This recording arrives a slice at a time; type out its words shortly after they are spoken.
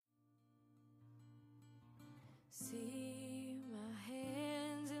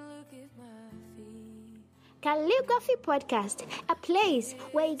Calligraphy Podcast, a place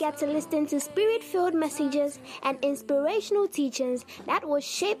where you get to listen to spirit-filled messages and inspirational teachings that will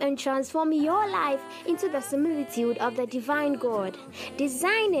shape and transform your life into the similitude of the divine God,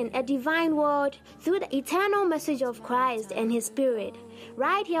 designing a divine world through the eternal message of Christ and His Spirit.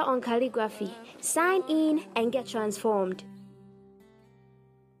 Right here on Calligraphy. Sign in and get transformed.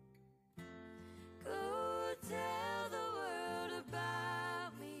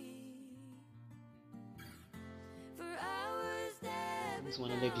 This is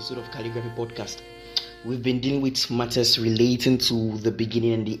another episode of Calligraphy Podcast. We've been dealing with matters relating to the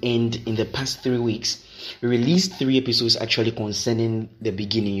beginning and the end in the past 3 weeks. We released 3 episodes actually concerning the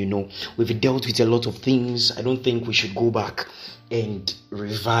beginning, We've dealt with a lot of things. I don't think we should go back and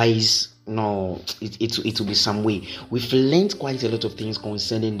revise. No, it will be some way. We've learned quite a lot of things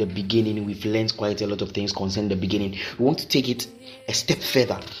concerning the beginning. We want to take it a step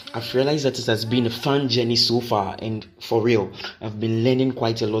further. I've realized that it has been a fun journey so far, and for real, I've been learning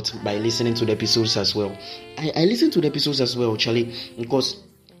quite a lot by listening to the episodes as well. I listen to the episodes as well, Charlie, because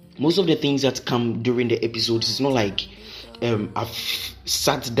most of the things that come during the episodes, it's not like I've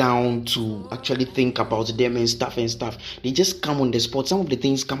sat down to actually think about them and stuff. They just come on the spot. Some of the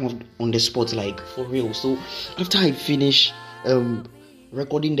things come on the spot, like for real. So after I finish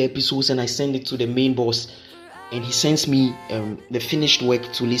recording the episodes and I send it to the main boss, and he sends me the finished work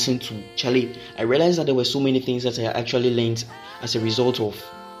to listen to, Charlie, I realized that there were so many things that I actually learned as a result of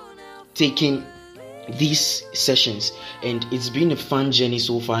taking these sessions, and it's been a fun journey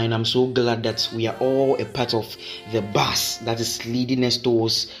so far, and I'm so glad that we are all a part of the bus that is leading us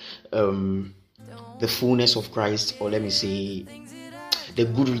towards the fullness of Christ, or let me say the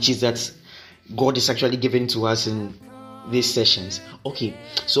good riches that God is actually giving to us in these sessions. Okay,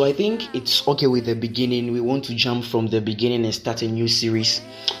 so I think it's okay with the beginning. We want to jump from the beginning and start a new series,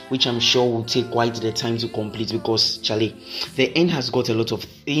 which I'm sure will take quite the time to complete, because Charlie, the end has got a lot of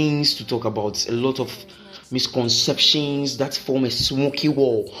things to talk about, a lot of misconceptions that form a smoky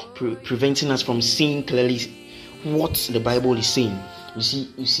wall, preventing us from seeing clearly what the Bible is saying. You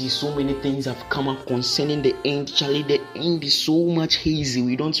see so many things have come up concerning the end, Charlie. The end is so much hazy.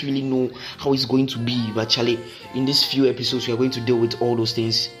 We don't really know how it's going to be. But Charlie, in these few episodes, we are going to deal with all those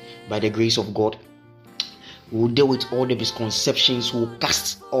things by the grace of God. We'll deal with all the misconceptions. We'll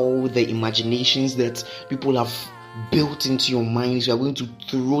cast all the imaginations that people have built into your minds. We are going to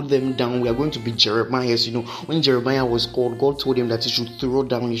throw them down. We are going to be Jeremiah. When Jeremiah was called, God told him that he should throw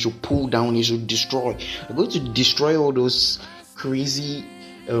down, he should pull down, he should destroy. We're going to destroy all those crazy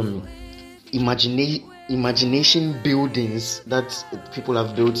imagination buildings that people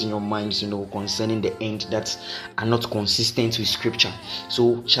have built in your minds, concerning the end, that are not consistent with scripture.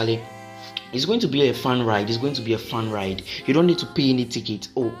 So, Charlie, it's going to be a fun ride. You don't need to pay any ticket.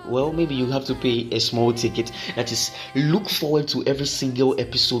 Oh, well, maybe you have to pay a small ticket. That is, look forward to every single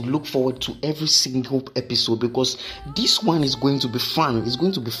episode. Because this one is going to be fun. It's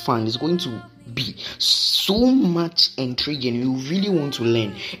going to be so much intriguing. You really want to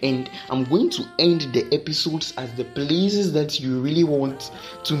learn. And I'm going to end the episodes as the places that you really want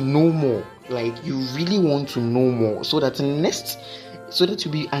to know more. Like, you really want to know more. So that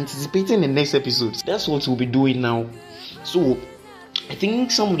you'll be anticipating the next episodes. That's what we'll be doing now. So I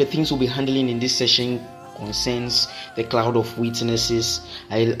think some of the things we'll be handling in this session concerns the cloud of witnesses.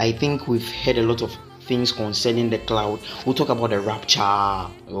 I think we've heard a lot of things concerning the cloud. We'll talk about the rapture,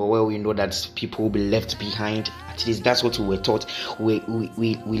 where we know that people will be left behind. At least that's what we were taught. We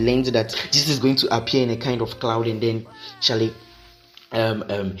learned that Jesus is going to appear in a kind of cloud, and then Charlie,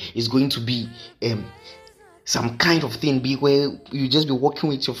 it's going to be some kind of thing, be where you just be walking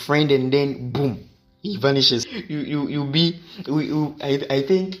with your friend and then boom, he vanishes. I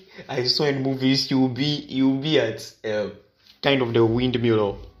think I saw in movies you'll be at kind of the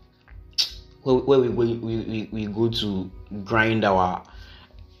windmill where we go to grind our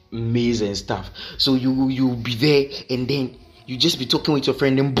maize and stuff. So you'll be there, and then you just be talking with your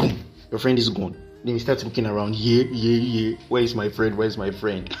friend, and boom, your friend is gone. Then you start looking around. Yeah. Where is my friend?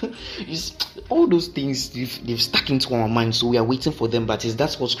 All those things, they've stuck into our minds, so we are waiting for them. But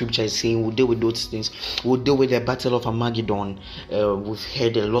that's what scripture is saying. We'll deal with those things. We'll deal with the battle of Armageddon. We've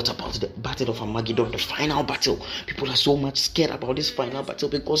heard a lot about the battle of Armageddon, the final battle. People are so much scared about this final battle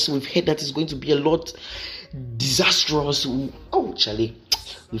because we've heard that it's going to be a lot disastrous. Oh, Charlie,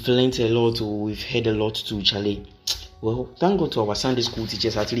 we've learned a lot. We've heard a lot too, Charlie. Well, thank God to our Sunday school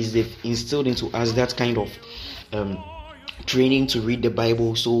teachers. At least they've instilled into us that kind of training to read the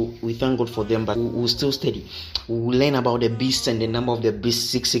Bible. So we thank God for them. But we'll still study. We'll learn about the beast and the number of the beast,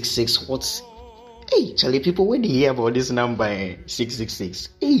 666. What's Hey, Charlie, people, when they hear about this number 666,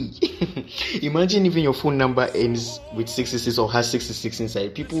 hey, imagine even your phone number ends with 666 or has 666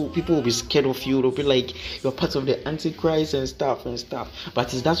 inside. People will be scared of you. They'll be like, you're part of the Antichrist and stuff. But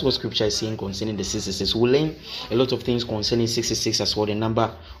that's what Scripture is saying concerning the 666. We'll learn a lot of things concerning 666 as well, the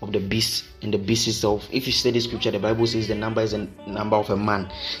number of the beast and the beast itself. If you study Scripture, the Bible says the number is a number of a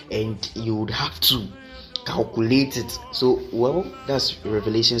man, and you would have to calculate it. So, well, that's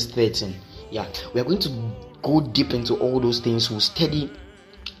Revelations 13. Yeah, we are going to go deep into all those things. We'll study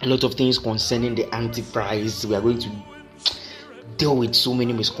a lot of things concerning the Antichrist. We are going to deal with so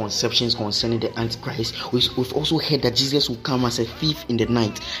many misconceptions concerning the Antichrist. We've also heard that Jesus will come as a thief in the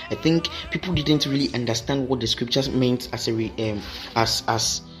night. I think people didn't really understand what the scriptures meant as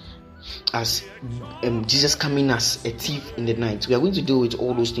Jesus coming as a thief in the night. We are going to deal with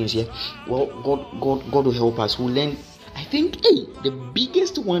all those things here. Well, God will help us. We'll learn. I think the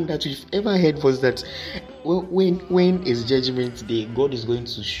biggest one that we've ever heard was that when is Judgment Day, God is going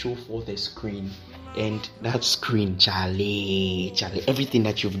to show forth a screen, and that screen, Charlie, everything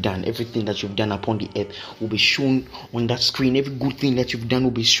that you've done upon the earth will be shown on that screen. Every good thing that you've done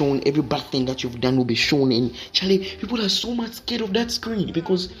will be shown. Every bad thing that you've done will be shown. And Charlie, people are so much scared of that screen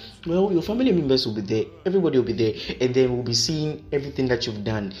because, well, your family members will be there, everybody will be there, and then we'll be seeing everything that you've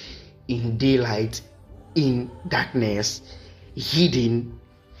done in daylight, in darkness, hidden.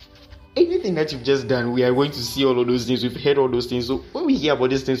 Anything that you've just done, we are going to see all of those things. We've heard all those things. So when we hear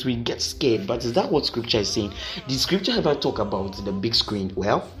about these things, we get scared. But is that what Scripture is saying? Did Scripture ever talk about the big screen?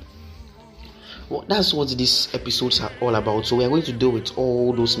 Well, that's what these episodes are all about. So we are going to deal with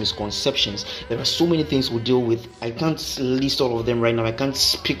all those misconceptions. There are so many things we'll deal with. I can't list all of them right now. I can't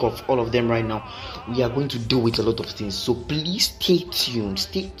speak of all of them right now. We are going to deal with a lot of things. So please stay tuned.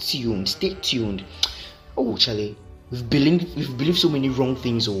 Oh, Charlie, we've believed so many wrong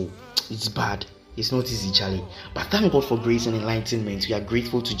things. Oh, it's bad. It's not easy, Charlie. But thank God for grace and enlightenment. We are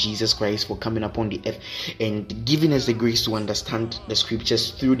grateful to Jesus Christ for coming upon the earth and giving us the grace to understand the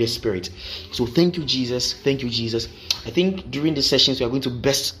scriptures through the Spirit. So thank you, Jesus. Thank you, Jesus. I think during the sessions we are going to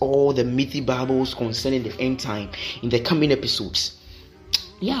best all the mythy Bibles concerning the end time in the coming episodes.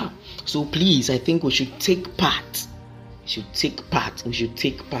 Yeah. So please, I think we should take part. We should take part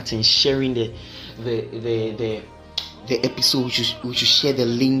in sharing the episode. We should share the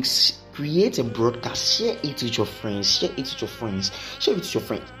links. Create a broadcast. Share it with your friends. You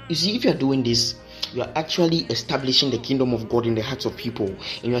see, if you are doing this, you are actually establishing the kingdom of God in the hearts of people,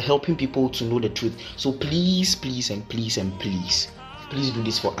 and you are helping people to know the truth. So please do this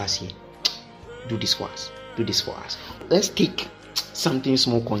for us here. Do this for us. Let's take something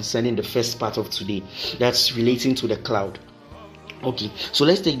small concerning the first part of today, that's relating to the cloud. Okay, so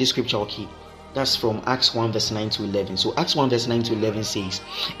let's take the scripture. Okay, that's from Acts 1 verse 9 to 11. So Acts 1 verse 9 to 11 says,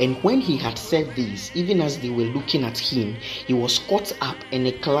 "And when he had said this, even as they were looking at him, he was caught up, and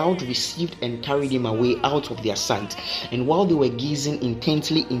a cloud received and carried him away out of their sight. And while they were gazing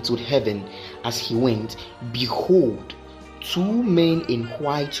intently into heaven as he went, behold, two men in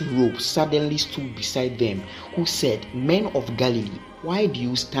white robes suddenly stood beside them, who said, 'Men of Galilee, why do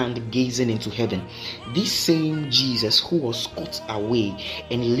you stand gazing into heaven? This same Jesus who was caught away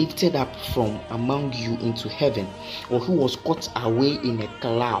and lifted up from among you into heaven, or who was caught away in a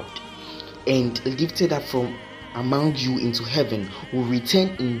cloud and lifted up from among you into heaven, will return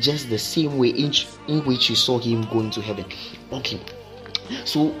in just the same way in which you saw him go into heaven.'" Okay,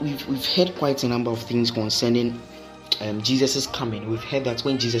 so we've heard quite a number of things concerning Jesus is coming. We've heard that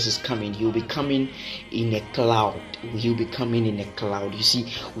when Jesus is coming, he will be coming in a cloud. You see,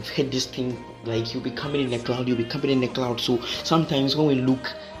 we've heard this thing like he'll be coming in a cloud. So sometimes when we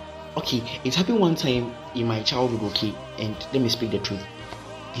look, okay, it happened one time in my childhood. Okay, and let me speak the truth.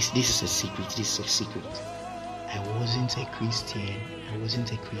 This is a secret. I wasn't a Christian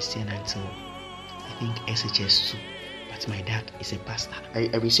until I think SHS2. But my dad is a pastor.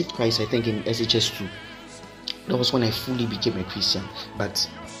 I received Christ, I think, in SHS2. That was when I fully became a Christian. But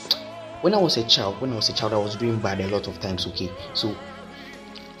when I was a child, I was doing bad a lot of times. Okay, so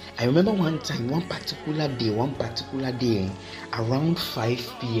I remember one particular day, around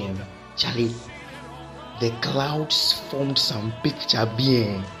 5 p.m. Charlie, the clouds formed some picture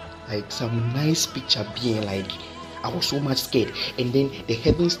being, like some nice picture being, like I was so much scared. And then the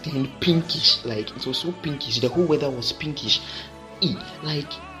heavens turned pinkish, like it was so pinkish. The whole weather was pinkish.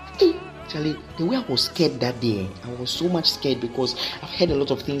 Charlie, the way I was scared that day, I was so much scared because I've heard a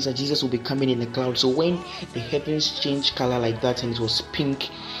lot of things that Jesus will be coming in a cloud. So when the heavens changed color like that and it was pink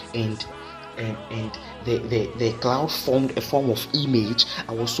and the cloud formed a form of image,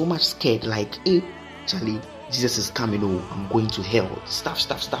 I was so much scared, like, hey, Charlie, Jesus is coming, oh, I'm going to hell, stuff.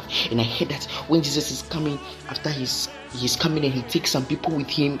 And I heard that when Jesus is coming, after he's coming and he takes some people with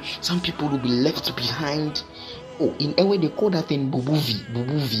him, some people will be left behind. Oh, in Ewe they call that thing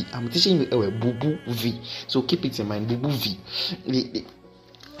bubuvi. I'm teaching you Ewe bubuvi. So keep it in mind, bubuvi.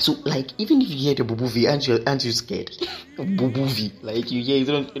 So like even if you hear the bubuvi, aren't you scared? Bubuvi, like you hear,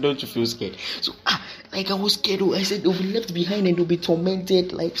 don't you feel scared? So like I was scared. I said they'll be left behind and they'll be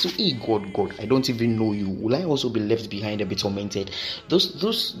tormented. Like so, hey God, I don't even know you. Will I also be left behind and be tormented?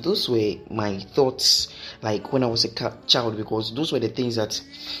 Those were my thoughts. Like when I was a child, because those were the things that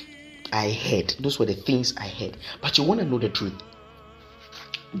I heard. Those were the things I heard. But you want to know the truth?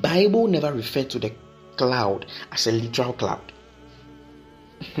 Bible never referred to the cloud as a literal cloud.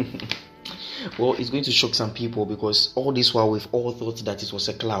 Well, it's going to shock some people because all this while we've all thought that it was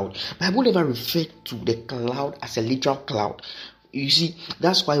a cloud. Bible never referred to the cloud as a literal cloud. You see,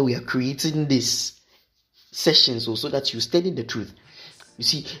 that's why we are creating this session so that you study the truth. You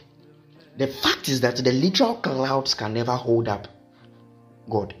see, the fact is that the literal clouds can never hold up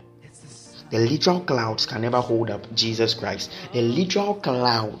God. The literal clouds can never hold up Jesus Christ. The literal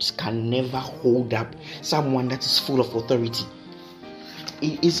clouds can never hold up someone that is full of authority.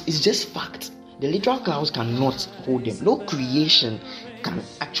 It's just fact. The literal clouds cannot hold them. No creation can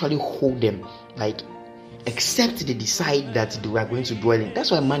actually hold them, like except they decide that they are going to dwell in. That's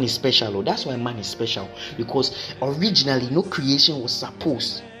why man is special. That's why man is special, because originally no creation was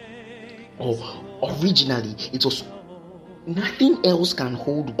supposed, or originally it was nothing else can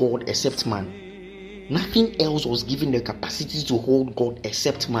hold God except man. Nothing else was given the capacity to hold God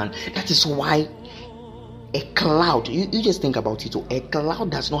except man. That is why a cloud, you just think about it, a cloud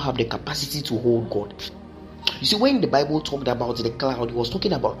does not have the capacity to hold God. You see, when the Bible talked about the cloud, it was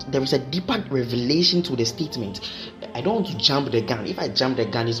talking about there is a deeper revelation to the statement. I don't want to jump the gun. If I jump the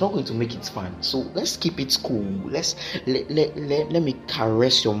gun, it's not going to make it fun. So let's keep it cool. Let me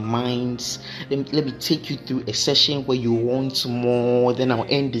caress your minds. Let me take you through a session where you want more. Then I'll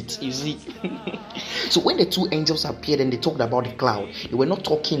end it. You see. So when the two angels appeared and they talked about the cloud, they were not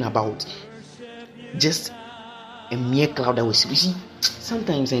talking about just a mere cloud that we see. You see,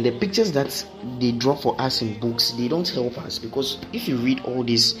 sometimes in the pictures that they draw for us in books, they don't help us, because if you read all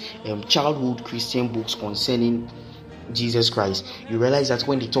these childhood Christian books concerning Jesus Christ, you realize that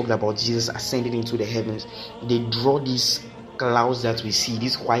when they talked about Jesus ascending into the heavens, they draw these clouds that we see,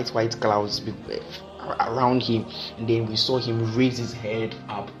 these white clouds around him, and then we saw him raise his head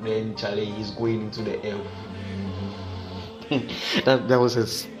up. Then Charlie is going into the air. that was a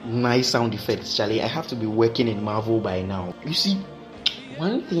nice sound effect, Charlie. I have to be working in Marvel by now. You see,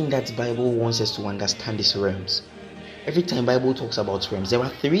 one thing that Bible wants us to understand is realms. Every time Bible talks about realms, there are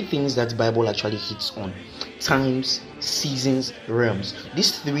three things that Bible actually hits on: times, seasons, realms.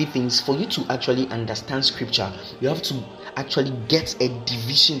 These three things, for you to actually understand scripture, you have to actually get a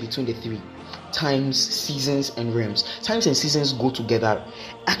division between the three: times, seasons, and realms. Times and seasons go together.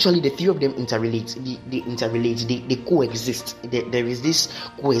 Actually, the three of them interrelate. They coexist. There is this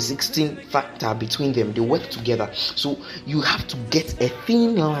coexisting factor between them. They work together. So you have to get a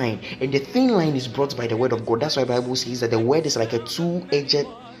thin line, and the thin line is brought by the word of God. That's why the Bible says that the word is like a two-edged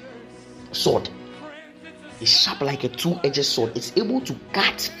sword. It's sharp like a two-edged sword. It's able to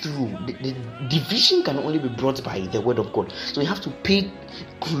cut through. The division can only be brought by the word of God. So you have to pay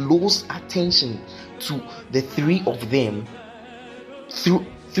close attention to the three of them through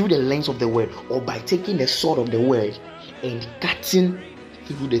the lens of the word, or by taking the sword of the word and cutting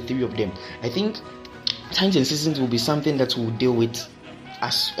through the three of them. I think times and seasons will be something that we'll deal with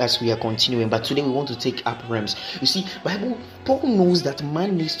as we are continuing, but today we want to take up realms. You see, Paul knows that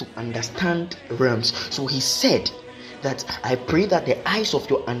man needs to understand realms, so he said that I pray that the eyes of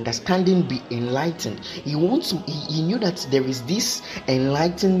your understanding be enlightened. He knew that there is this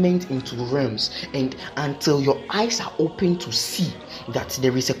enlightenment into realms, and until your eyes are open to see that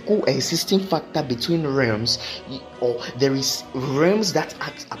there is a coexisting factor between realms, or there is realms that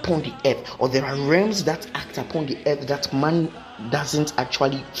act upon the earth, or there are realms that act upon the earth that man doesn't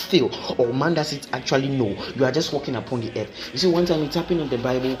actually feel, or man doesn't actually know. You are just walking upon the earth. You see, one time it happened in the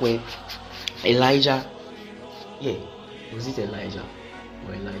Bible where Elijah, was it Elijah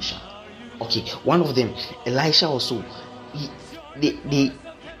or Elisha? Okay, one of them, Elisha also.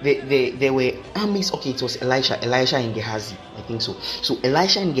 There were armies. Okay, it was Elisha and Gehazi, I think so. So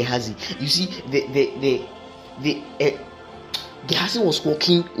Elisha and Gehazi, you see, Gehazi was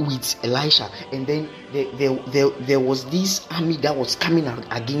walking with Elisha, and then there was this army that was coming out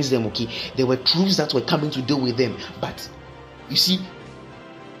against them. Okay, there were troops that were coming to deal with them, but you see,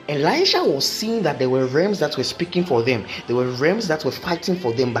 Elisha was seeing that there were realms that were speaking for them. There were realms that were fighting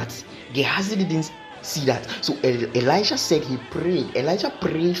for them, but Gehazi didn't see that. So Elijah said he prayed. Elijah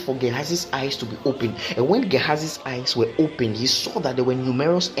prayed for Gehazi's eyes to be open. And when Gehazi's eyes were opened, he saw that there were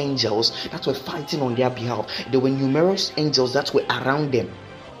numerous angels that were fighting on their behalf. There were numerous angels that were around them.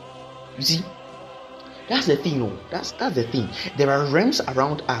 You see, that's the thing. No, that's the thing. There are realms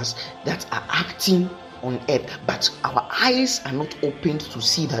around us that are acting on earth, but our eyes are not opened to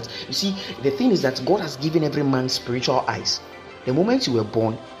see that. You see, the thing is that God has given every man spiritual eyes. The moment you were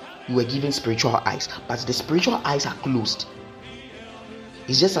born, you were given spiritual eyes, but the spiritual eyes are closed.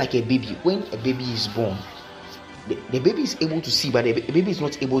 It's just like a baby. When a baby is born, the baby is able to see, but the baby is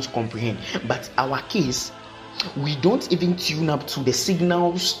not able to comprehend. But our case, we don't even tune up to the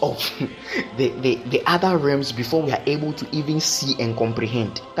signals of the other realms before we are able to even see and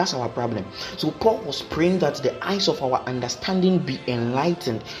comprehend. That's our problem. So Paul was praying that the eyes of our understanding be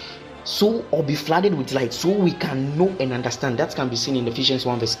enlightened, so or be flooded with light, so we can know and understand. That can be seen in Ephesians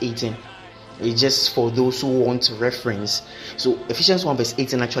 1 verse 18. It's just for those who want reference. So Ephesians 1 verse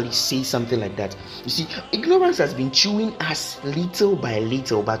 18 actually says something like that. You see, ignorance has been chewing us little by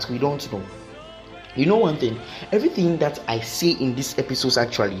little, but we don't know. You know one thing, everything that I say in these episodes,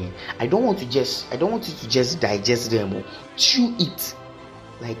 actually, I don't want you to just digest them or chew it.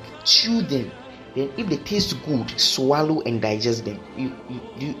 Like chew them. Then if they taste good, swallow and digest them.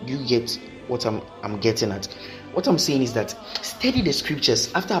 You get what I'm getting at. What I'm saying is that study the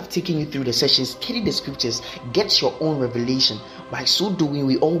scriptures. After I've taken you through the sessions, study the scriptures, get your own revelation. By so doing,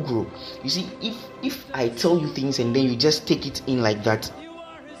 we all grow. You see, if I tell you things and then you just take it in like that,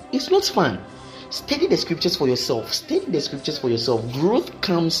 it's not fun. Study the scriptures for yourself. Study the scriptures for yourself. Growth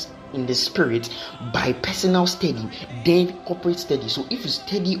comes in the spirit by personal study, then corporate study. So if you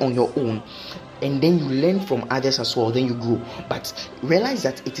study on your own and then you learn from others as well, then you grow. But realize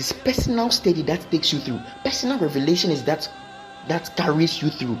that it is personal study that takes you through. Personal revelation is that carries you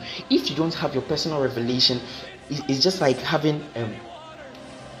through. If you don't have your personal revelation, it's just like having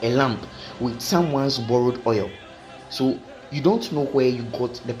a lamp with someone's borrowed oil. So you don't know where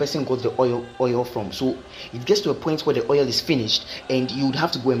the person got the oil from. So it gets to a point where the oil is finished and you would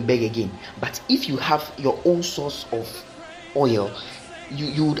have to go and beg again. But if you have your own source of oil,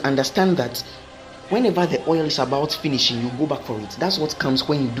 you would understand that whenever the oil is about finishing, you go back for it. That's what comes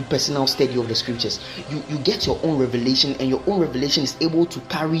when you do personal study of the scriptures. You get your own revelation, and your own revelation is able to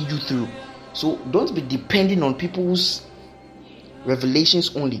carry you through. So don't be depending on people's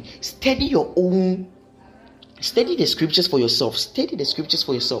revelations only. Study the scriptures for yourself. Study the scriptures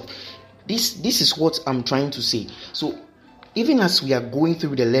for yourself. This is what I'm trying to say. So even as we are going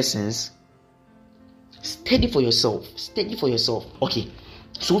through the lessons, study for yourself. Study for yourself. Okay.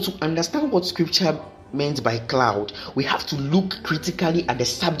 So to understand what scripture meant by cloud, we have to look critically at the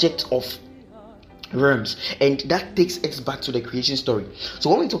subject of realms, and that takes us back to the creation story.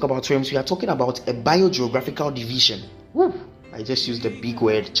 So when we talk about realms, we are talking about a biogeographical division. Woo! I just used the big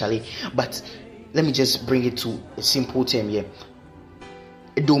word, Charlie, but let me just bring it to a simple term here.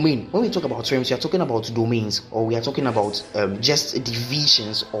 A domain. When we talk about realms, we are talking about domains, or we are talking about just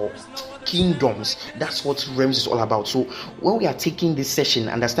divisions or kingdoms. That's what realms is all about. So when we are taking this session,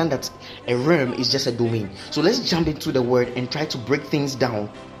 understand that a realm is just a domain. So let's jump into the word and try to break things down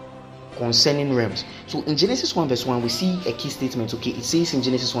concerning realms. So in Genesis 1 verse 1, we see a key statement. Okay, it says in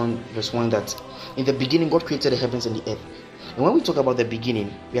Genesis 1 verse 1 that in the beginning God created the heavens and the earth. And when we talk about the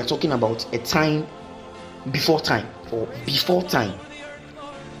beginning, we are talking about a time before time, or before time.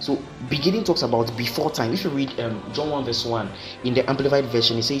 So beginning talks about before time. If you read John 1 verse 1 in the Amplified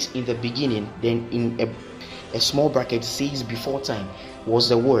Version, it says in the beginning, then in a small bracket says before time was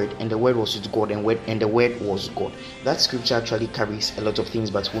the word, and the word was with God, and the word was God. That scripture actually carries a lot of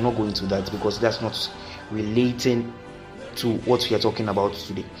things, but we'll not go into that because that's not relating to what we are talking about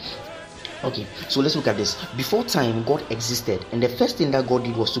today. Okay, so let's look at this. Before time, God existed, and the first thing that God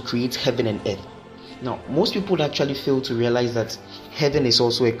did was to create heaven and earth. Now, most people actually fail to realize that heaven is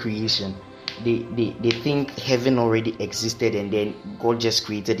also a creation. They think heaven already existed and then God just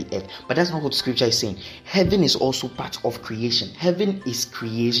created the earth. But that's not what scripture is saying. Heaven is also part of creation. Heaven is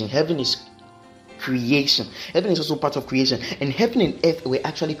creation. Heaven is creation. Heaven is also part of creation. And heaven and earth were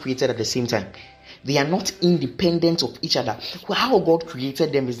actually created at the same time. They are not independent of each other. How God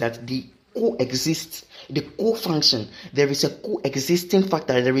created them is that they coexist, the co-function. There is a coexisting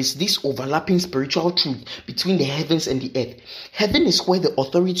factor. There is this overlapping spiritual truth between the heavens and the earth. Heaven is where the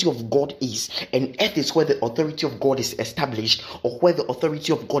authority of God is, and earth is where the authority of God is established, or where the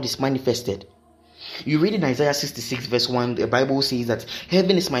authority of God is manifested. You read in Isaiah 66 verse 1, the Bible says that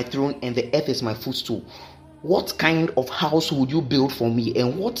heaven is my throne and the earth is my footstool. What kind of house would you build for me,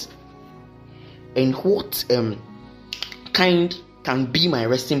 and what kind can be my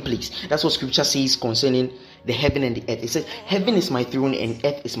resting place. That's what scripture says concerning the heaven and the earth. It says, heaven is my throne and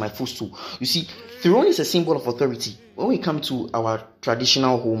earth is my footstool. You see, throne is a symbol of authority. When we come to our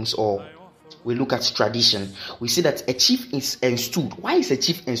traditional homes or we look at tradition, we see that a chief is enstooled. Why is a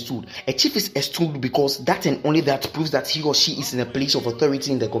chief enstooled? A chief is enstooled because that and only that proves that he or she is in a place of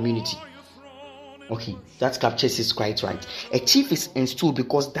authority in the community. Okay, that captures it quite right. A chief is enstooled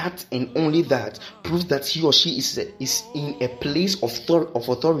because that and only that proves that he or she is in a place of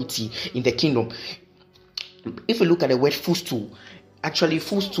authority in the kingdom. If we look at the word footstool, actually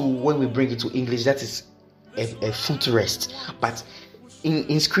footstool, when we bring it to English, that is a footrest. But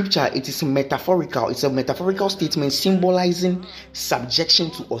in scripture, it is metaphorical. It's a metaphorical statement symbolizing subjection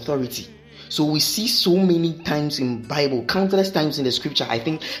to authority. So we see so many times in Bible, countless times in the scripture. I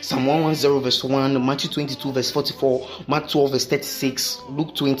think Psalm 110 verse 1, Matthew 22 verse 44, Mark 12 verse 36,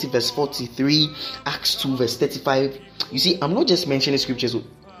 Luke 20 verse 43, Acts 2 verse 35. You see, I'm not just mentioning scriptures,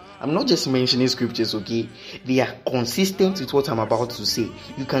 okay? They are consistent with what I'm about to say.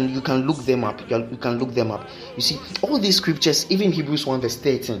 You can look them up. You can look them up. You see, all these scriptures, even Hebrews 1 verse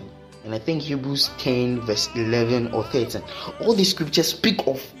 13, and I think Hebrews 10 verse 11 or 13, all these scriptures speak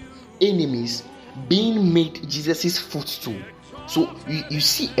of enemies being made Jesus' footstool. So you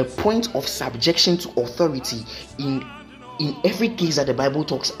see a point of subjection to authority in every case that the Bible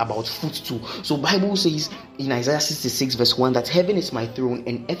talks about footstool. So Bible says in Isaiah 66 verse 1 that heaven is my throne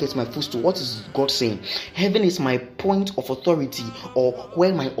and earth is my footstool. What is God saying? Heaven is my point of authority, or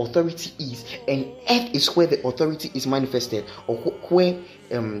where my authority is, and earth is where the authority is manifested, or where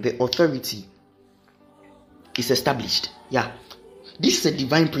the authority is established. Yeah. This is a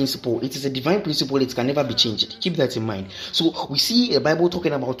divine principle. It is a divine principle. It can never be changed. Keep that in mind. So we see the Bible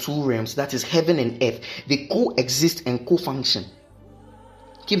talking about two realms, that is heaven and earth. They coexist and co-function.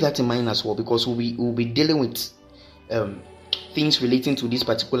 Keep that in mind as well, because we'll be dealing with things relating to this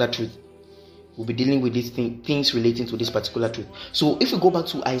particular truth. We'll be dealing with these things relating to this particular truth. So if we go back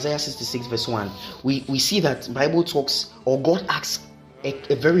to Isaiah 66 verse 1, we see that Bible talks, or God asks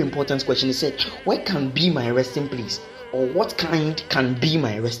a very important question. He said, where can be my resting place? Or what kind can be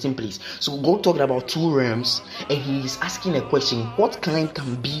my resting place? So God talked about two realms, and he is asking a question: what kind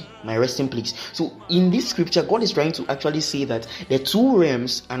can be my resting place? So in this scripture, God is trying to actually say that the two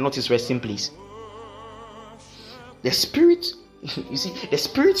realms are not his resting place. The spirit, you see, the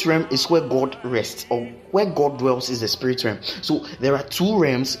spirit realm is where God rests, or where God dwells is the spirit realm. So there are two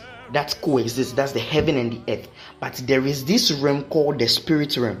realms that coexist. That's the heaven and the earth. But there is this realm called the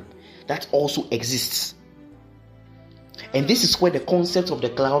spirit realm that also exists. And this is where the concept of the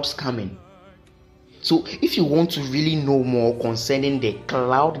clouds come in. So if you want to really know more concerning the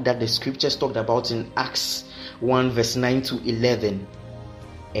cloud that the scriptures talked about in Acts 1 verse 9 to 11,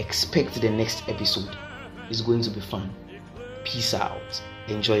 expect the next episode. It's going to be fun. Peace out.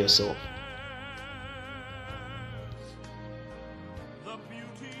 Enjoy yourself. The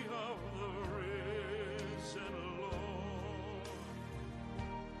beauty of the risen